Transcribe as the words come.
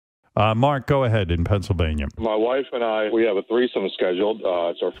Mark, go ahead in Pennsylvania. My wife and I, we have a threesome scheduled.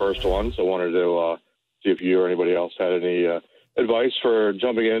 It's our first one, so wanted to see if you or anybody else had any advice for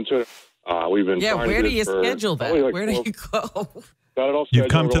jumping into it. We've been trying where to do you schedule that? Where do you go? Got it all scheduled. You've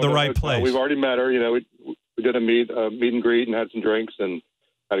come to the right place. We've already met her. You know, we did a meet and greet and had some drinks and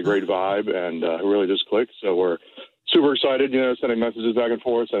had a great vibe, and it really just clicked. So we're super excited, you know, sending messages back and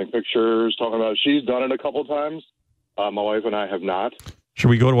forth, sending pictures, talking about it. She's done it a couple times. My wife and I have not. Should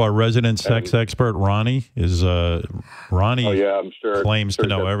we go to our resident sex expert, Ronnie? Ronnie oh, yeah, I'm sure, claims to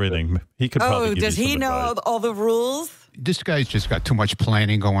know everything. He could probably give does you he some know advice. all the rules? This guy's just got too much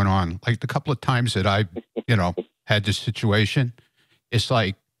planning going on. Like the couple of times that I, had this situation, it's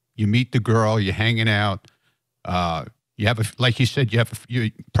like you meet the girl, you're hanging out, you have like you said,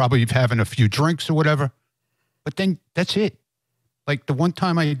 you probably having a few drinks or whatever, but then that's it. Like the one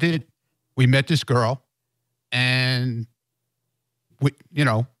time we met this girl, and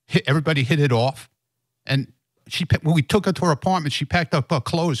everybody hit it off, and when we took her to her apartment, she packed up her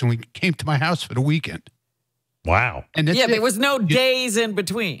clothes, and we came to my house for the weekend. Wow. And there was no days in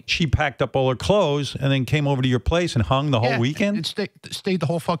between. She packed up all her clothes and then came over to your place and hung the whole weekend? And stayed the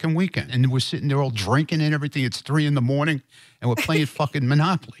whole fucking weekend. And we're sitting there all drinking and everything. It's 3 in the morning, and we're playing fucking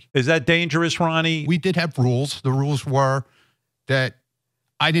Monopoly. Is that dangerous, Ronnie? We did have rules. The rules were that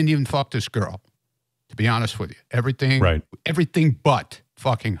I didn't even fuck this girl, to be honest with you. Everything but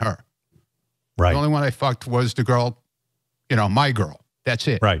fucking her. Right. The only one I fucked was the girl, my girl. That's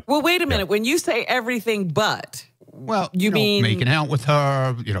it. Right. Well, wait a minute. When you say everything but, you mean making out with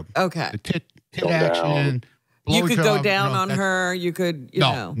her, okay. The tit action. You could go job, down on her. You could,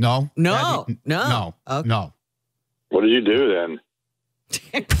 No. No. Okay. No. What did you do then?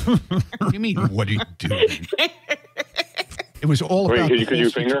 What do you mean, what do you do then? It was all about could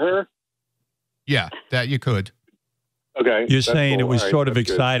you finger her? Yeah, that you could. Okay. You're saying cool. it was sort of That's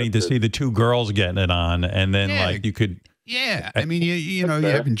exciting to see the two girls getting it on, and then you could... Yeah, I mean, you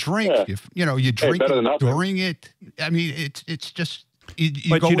having drinks, you drink during it. I mean, it's just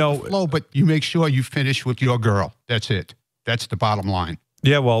you go with the flow, but you make sure you finish with your girl. That's it. That's the bottom line.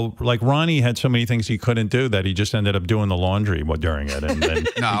 Yeah, well, like Ronnie had so many things he couldn't do that he just ended up doing the laundry during it, and then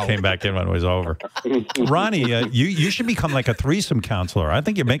he came back in when it was over. Ronnie, you should become like a threesome counselor. I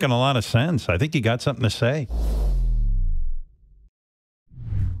think you're making a lot of sense. I think you got something to say.